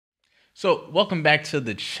So, welcome back to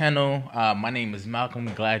the channel. My name is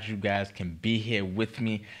Malcolm. Glad you guys can be here with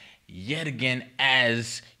me yet again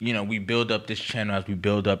as we build up this channel, as we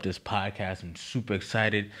build up this podcast. I'm super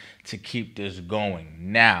excited to keep this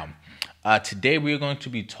going. Now, today we're going to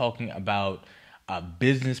be talking about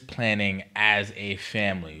business planning as a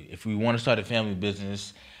family. If we want to start a family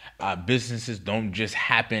business, businesses don't just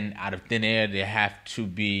happen out of thin air. They have to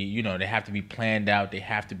be, they have to be planned out. They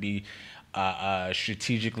have to be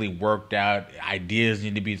strategically worked out. Ideas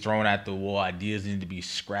need to be thrown at the wall. Ideas need to be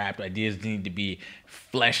scrapped. Ideas need to be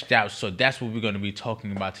fleshed out. So that's what we're going to be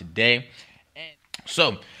talking about today.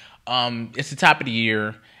 So, it's the top of the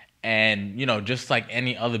year, and just like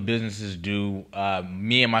any other businesses do,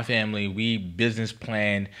 me and my family, we business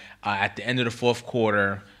planned at the end of the fourth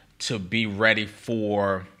quarter to be ready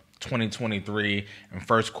for 2023 and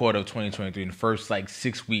first quarter of 2023. In the first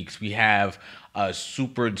 6 weeks, we have a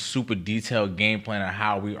super detailed game plan on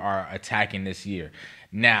how we are attacking this year.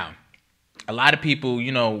 Now, a lot of people,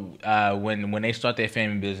 when they start their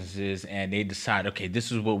family businesses and they decide, okay,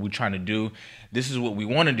 this is what we're trying to do, this is what we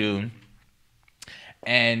want to do,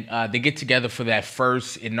 and they get together for that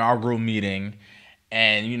first inaugural meeting,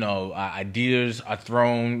 and ideas are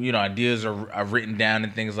thrown, ideas are written down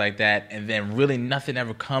and things like that, and then really nothing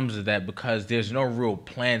ever comes of that because there's no real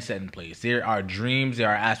plan set in place. There are dreams, there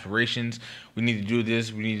are aspirations. We need to do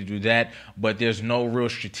this, we need to do that, but there's no real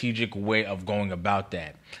strategic way of going about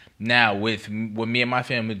that. Now, with what me and my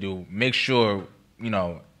family do, make sure,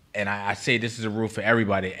 and I say this is a rule for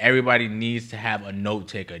everybody. Everybody needs to have a note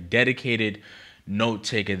taker, dedicated note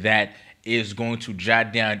taker that is going to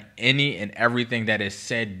jot down any and everything that is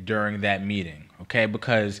said during that meeting, okay?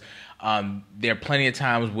 Because there are plenty of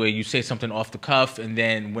times where you say something off the cuff, and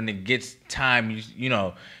then when it gets time,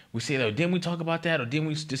 we say, oh, didn't we talk about that, or didn't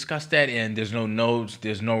we discuss that? And there's no notes,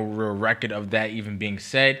 there's no real record of that even being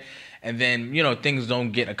said, and then things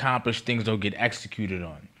don't get accomplished, things don't get executed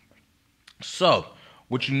on. So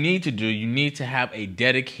what you need to do, you need to have a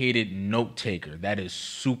dedicated note taker. That is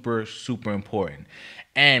super important.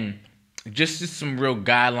 And just some real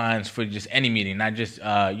guidelines for just any meeting, not just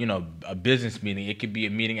a business meeting. It could be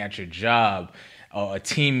a meeting at your job or a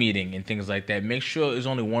team meeting and things like that. Make sure there's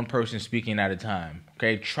only one person speaking at a time.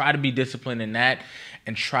 Okay, try to be disciplined in that,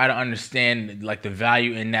 and try to understand the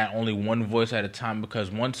value in that, only one voice at a time. Because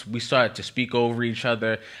once we start to speak over each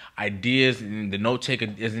other, ideas, and the note taker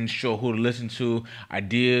isn't sure who to listen to,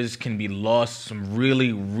 ideas can be lost. Some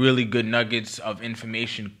really good nuggets of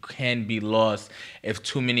information can be lost if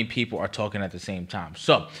too many people are talking at the same time.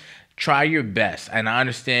 So try your best. And I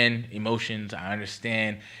understand emotions, I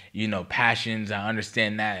understand passions, I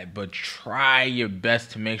understand that, but try your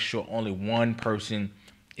best to make sure only one person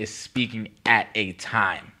is speaking at a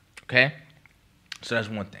time. Okay, so that's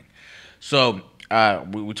one thing. So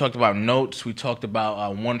we talked about notes, we talked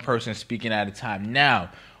about one person speaking at a time. Now,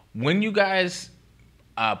 when you guys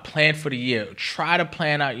plan for the year, try to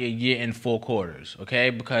plan out your year in 4 quarters, okay?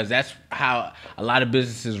 Because that's how a lot of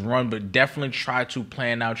businesses run, but definitely try to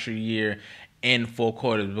plan out your year in 4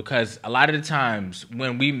 quarters, because a lot of the times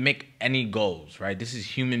when we make any goals, right, this is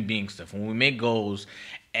human being stuff. When we make goals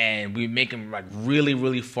and we make them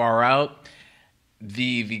really far out,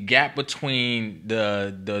 the gap between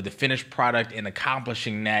the finished product and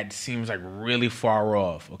accomplishing that seems really far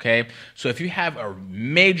off, okay? So if you have a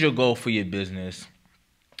major goal for your business,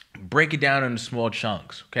 break it down into small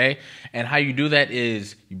chunks, okay? And how you do that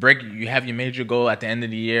is you have your major goal at the end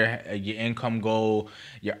of the year, your income goal,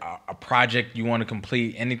 a project you want to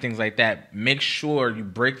complete, anything like that. Make sure you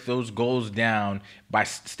break those goals down by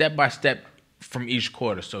step from each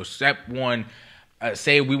quarter. So step 1,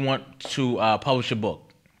 say we want to publish a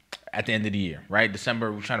book at the end of the year, right?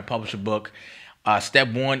 December, we're trying to publish a book. Step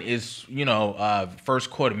 1 is,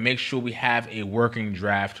 first quarter, make sure we have a working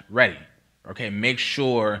draft ready. Okay, make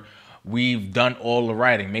sure we've done all the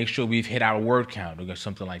writing. Make sure we've hit our word count or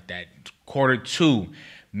something like that. Quarter 2,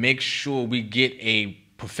 make sure we get a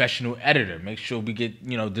professional editor. Make sure we get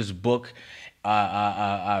this book,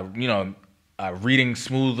 reading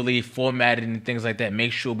smoothly, formatted, and things like that.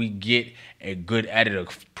 Make sure we get a good editor,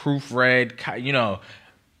 proofread,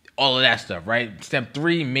 all of that stuff, right? Step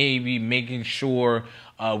 3, maybe making sure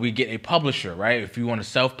we get a publisher, right? If you want to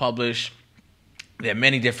self-publish, there are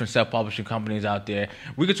many different self-publishing companies out there.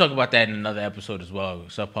 We could talk about that in another episode as well,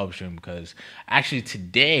 self-publishing, because actually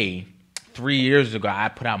today, 3 years ago, I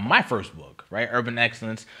put out my first book, right? Urban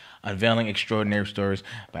Excellence, Unveiling Extraordinary Stories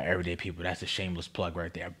by Everyday People. That's a shameless plug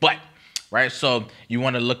right there. But, right, so you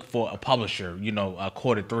want to look for a publisher,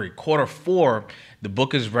 quarter 3. Quarter 4, the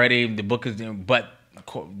book is ready, but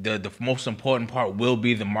the most important part will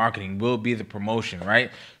be the marketing, will be the promotion,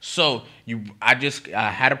 right? So I just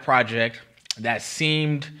had a project that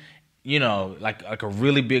seemed, like a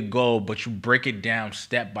really big goal, but you break it down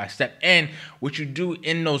step by step. And what you do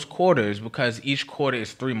in those quarters, because each quarter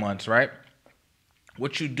is 3 months, right?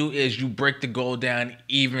 What you do is you break the goal down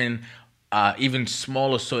even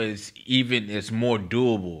smaller, so it's more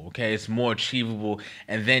doable. Okay, it's more achievable,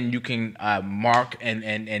 and then you can mark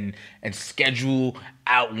and schedule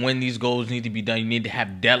out when these goals need to be done. You need to have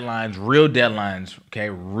deadlines, real deadlines. Okay,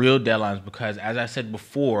 real deadlines, because as I said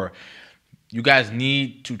before, you guys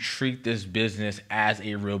need to treat this business as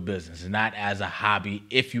a real business, not as a hobby,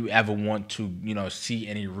 if you ever want to, see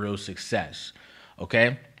any real success.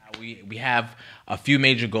 Okay? We have a few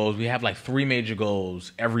major goals. We have like 3 major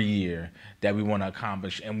goals every year that we want to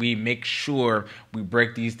accomplish, and we make sure we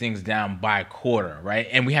break these things down by quarter, right?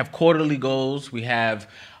 And we have quarterly goals. We have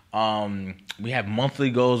monthly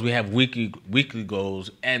goals, we have weekly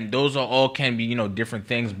goals, and those all can be, different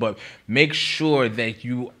things, but make sure that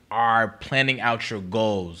you are planning out your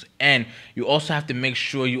goals. And you also have to make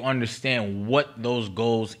sure you understand what those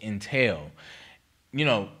goals entail.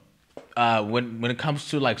 When it comes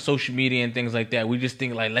to like social media and things like that, we just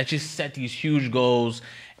think like, let's just set these huge goals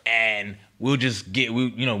and we'll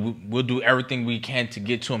do everything we can to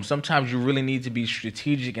get to them. Sometimes you really need to be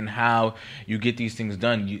strategic in how you get these things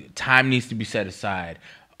done. Time needs to be set aside.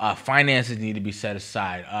 Finances need to be set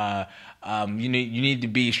aside. You need to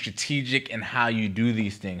be strategic in how you do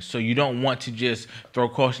these things. So you don't want to just throw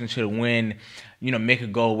caution to the wind, make a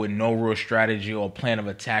goal with no real strategy or plan of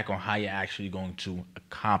attack on how you're actually going to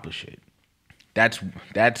accomplish it. That's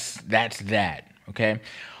that. Okay.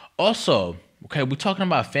 Also, okay, we're talking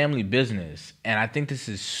about family business, and I think this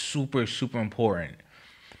is super, super important.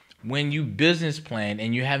 When you business plan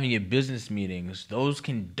and you're having your business meetings, those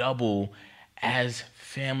can double as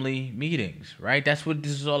family meetings, right? That's what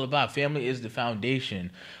this is all about. Family is the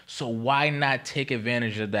foundation. So why not take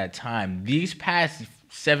advantage of that time? These past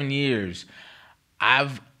 7 years,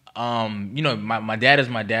 I've my dad is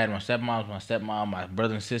my dad, my stepmom is my stepmom, my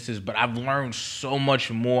brothers and sisters, but I've learned so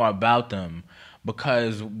much more about them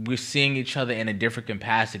because we're seeing each other in a different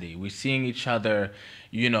capacity. We're seeing each other,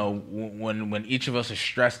 when each of us are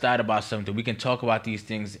stressed out about something, we can talk about these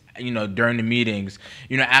things, during the meetings,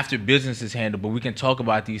 after business is handled, but we can talk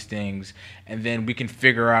about these things, and then we can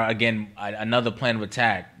figure out, again, another plan of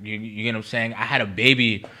attack. You get what I'm saying? I had a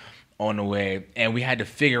baby on the way, and we had to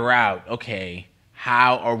figure out, okay,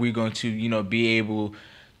 how are we going to, be able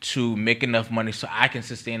to make enough money so I can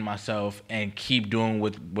sustain myself and keep doing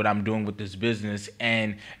what I'm doing with this business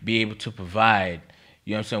and be able to provide,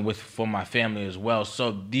 for my family as well.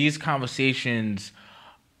 So these conversations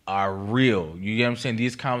are real. You get what I'm saying?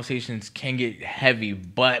 These conversations can get heavy,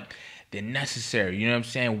 but they're necessary. You know what I'm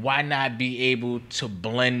saying? Why not be able to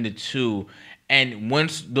blend the two? And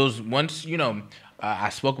once I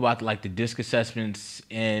spoke about like the DISC assessments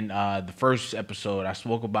in the first episode. I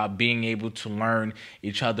spoke about being able to learn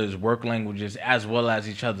each other's work languages as well as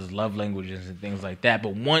each other's love languages and things like that.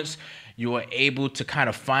 But once you are able to kind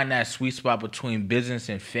of find that sweet spot between business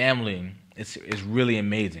and family, it's really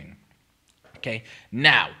amazing. Okay,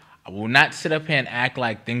 now I will not sit up here and act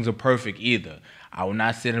like things are perfect either. I will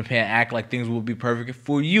not sit up here and act like things will be perfect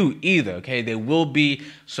for you either, okay? There will be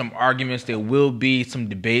some arguments. There will be some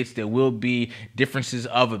debates. There will be differences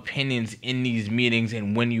of opinions in these meetings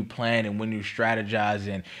and when you plan and when you strategize.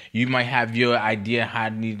 And you might have your idea how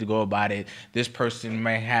you need to go about it. This person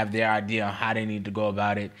might have their idea on how they need to go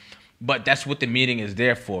about it. But that's what the meeting is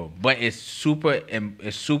there for. But it's super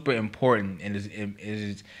important, and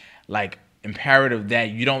is like imperative that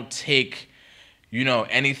you don't take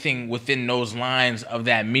anything within those lines of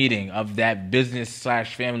that meeting, of that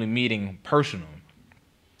business/family meeting personal.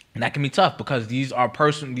 And that can be tough because these are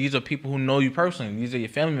people who know you personally. These are your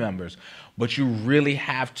family members. But you really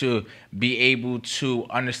have to be able to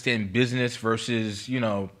understand business versus,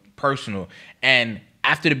 personal. And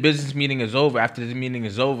after the business meeting is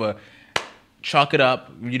over, chalk it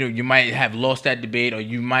up. You might have lost that debate, or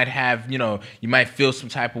you might have, you might feel some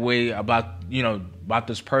type of way about, about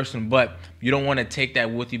this person, but you don't want to take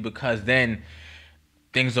that with you, because then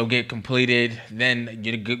things will get completed. Then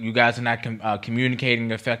you guys are not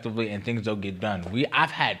communicating effectively, and things don't get done.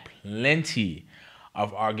 I've had plenty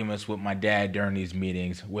of arguments with my dad during these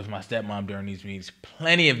meetings, with my stepmom during these meetings.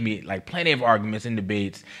 Plenty of arguments and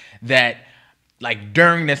debates that, like,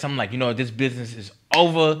 during this, I'm like, this business is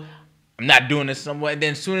over. I'm not doing this somewhere. And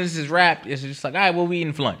then as soon as it's wrapped, it's just like, all right, well, we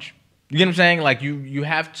eating for lunch. You get what I'm saying? Like, you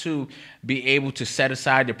have to be able to set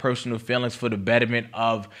aside your personal feelings for the betterment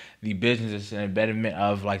of the business and the betterment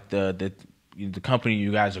of like the the company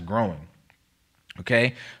you guys are growing.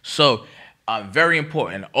 Okay, so very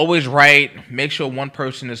important. Always write. Make sure one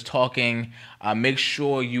person is talking. Make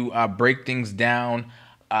sure you break things down.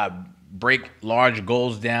 Uh, Break large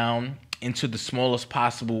goals down into the smallest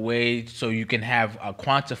possible way, so you can have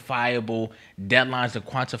quantifiable deadlines and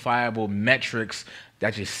quantifiable metrics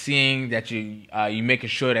that you're seeing, that you making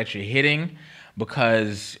sure that you're hitting,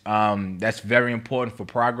 because that's very important for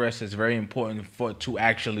progress. It's very important for to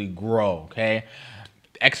actually grow. Okay,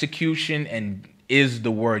 execution and is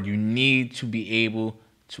the word. You need to be able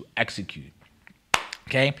to execute.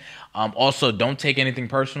 Okay. Also, don't take anything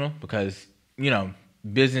personal, because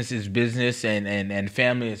business is business, and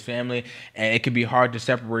family is family, and it can be hard to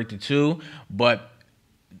separate the two. But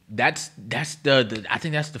that's the I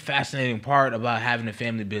think that's the fascinating part about having a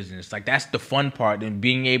family business. Like, that's the fun part, and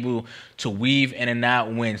being able to weave in and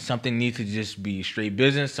out when something needs to just be straight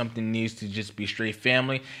business, something needs to just be straight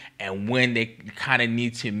family, and when they kind of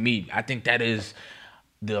need to meet. I think that is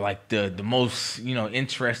the most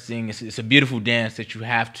interesting. It's a beautiful dance that you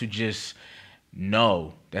have to just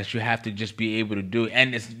know, that you have to just be able to do,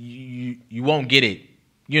 and you won't get it,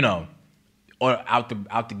 or out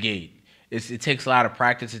the gate. It takes a lot of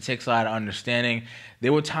practice. It takes a lot of understanding.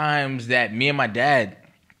 There were times that me and my dad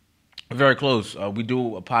are very close. We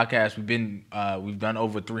do a podcast. We've done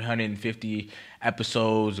over 350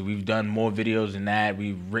 episodes. We've done more videos than that.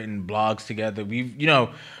 We've written blogs together.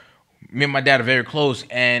 Me and my dad are very close,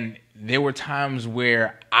 and there were times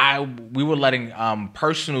where we were letting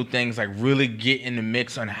personal things like really get in the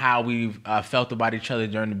mix on how we felt about each other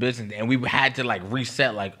during the business, and we had to like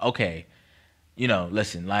reset. Like, okay,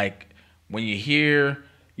 listen, like, when you hear,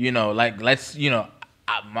 like, let's,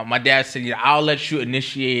 my dad said, I'll let you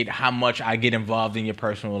initiate how much I get involved in your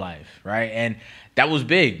personal life, right? And that was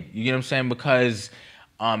big, you know what I'm saying? Because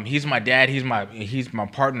he's my dad, he's my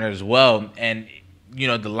partner as well, and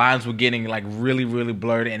the lines were getting like really, really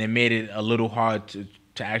blurred, and it made it a little hard to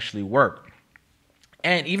actually work.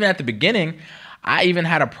 And even at the beginning, I even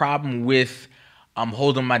had a problem with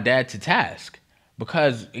holding my dad to task,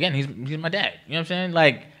 because again, he's my dad, you know what I'm saying?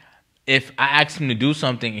 Like, if I ask him to do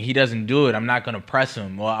something and he doesn't do it, I'm not gonna press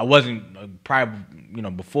him. Or I wasn't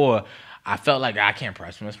before. I felt like I can't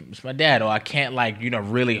press him. It's my dad. Or I can't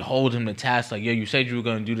really hold him to task. Like, yo, you said you were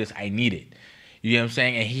gonna do this. I need it. You know what I'm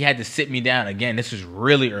saying? And he had to sit me down again. This is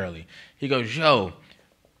really early. He goes, yo,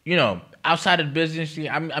 outside of the business,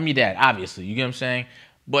 I'm your dad, obviously. You get what I'm saying?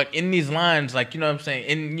 But in these lines, like, what I'm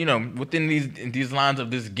saying, within these lines of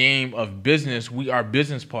this game of business, we are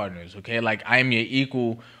business partners. Okay, like, I am your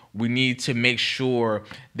equal. We need to make sure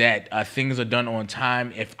that things are done on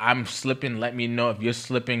time. If I'm slipping, let me know. If you're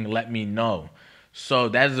slipping, let me know. So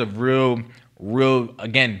that is a real,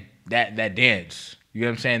 again, that dance. You know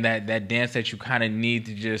what I'm saying? That dance that you kind of need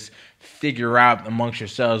to just figure out amongst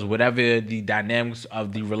yourselves, whatever the dynamics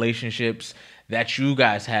of the relationships that you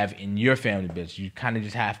guys have in your family business. You kind of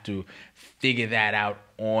just have to figure that out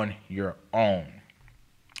on your own.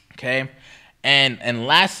 Okay? And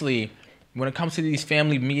lastly, when it comes to these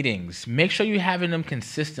family meetings, make sure you're having them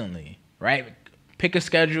consistently, right? Pick a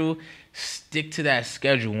schedule, stick to that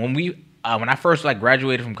schedule. When I first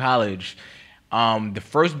graduated from college, the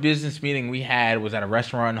first business meeting we had was at a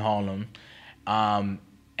restaurant in Harlem.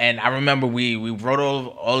 And I remember we wrote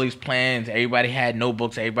all these plans. Everybody had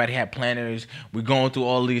notebooks. Everybody had planners. We're going through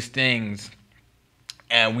all these things.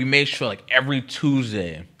 And we made sure every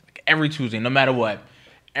Tuesday, no matter what,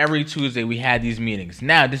 every Tuesday we had these meetings.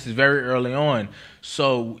 Now, this is very early on,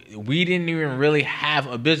 so we didn't even really have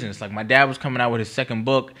a business. Like, my dad was coming out with his second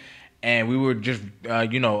book, and we were just,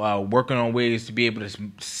 working on ways to be able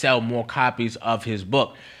to sell more copies of his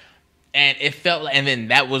book. And it felt and then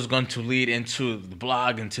that was going to lead into the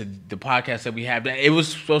blog, into the podcast that we had. It was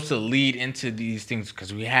supposed to lead into these things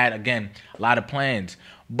because we had, again, a lot of plans.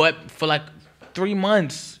 But for 3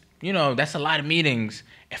 months, that's a lot of meetings.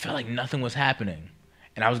 It felt like nothing was happening.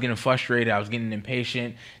 And I was getting frustrated. I was getting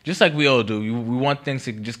impatient, just like we all do. We want things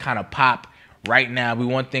to just kind of pop right now. We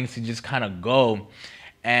want things to just kind of go.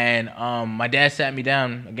 And my dad sat me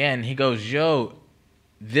down again. He goes, yo,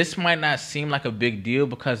 this might not seem like a big deal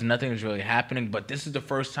because nothing is really happening, but this is the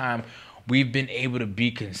first time we've been able to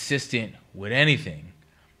be consistent with anything.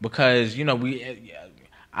 Because,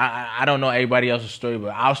 I don't know everybody else's story, but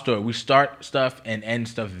our story, we start stuff and end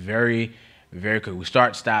stuff very, very quick. We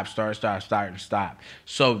start, stop, and stop.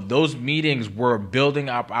 So those meetings were building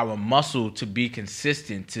up our muscle to be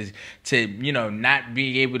consistent, to not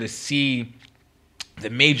be able to see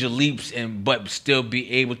the major leaps but still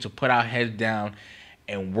be able to put our heads down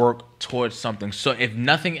and work towards something. So if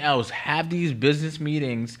nothing else, have these business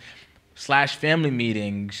meetings / family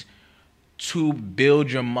meetings to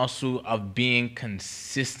build your muscle of being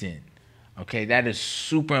consistent. Okay, that is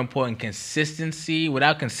super important. Consistency.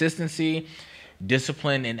 Without consistency,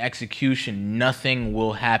 discipline, and execution, nothing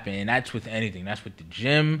will happen. And that's with anything. That's with the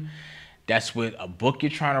gym. That's with a book you're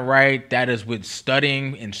trying to write. That is with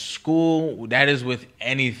studying in school. That is with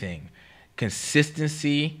anything.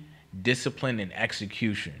 Consistency, discipline, and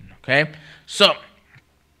execution. Okay, so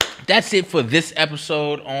that's it for this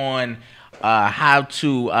episode on how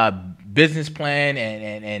to business plan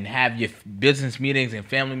and have your business meetings and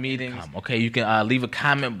family meetings. Okay, you can leave a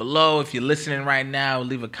comment below if you're listening right now.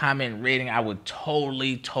 Leave a comment and rating. I would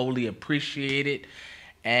totally appreciate it.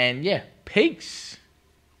 And yeah, peace.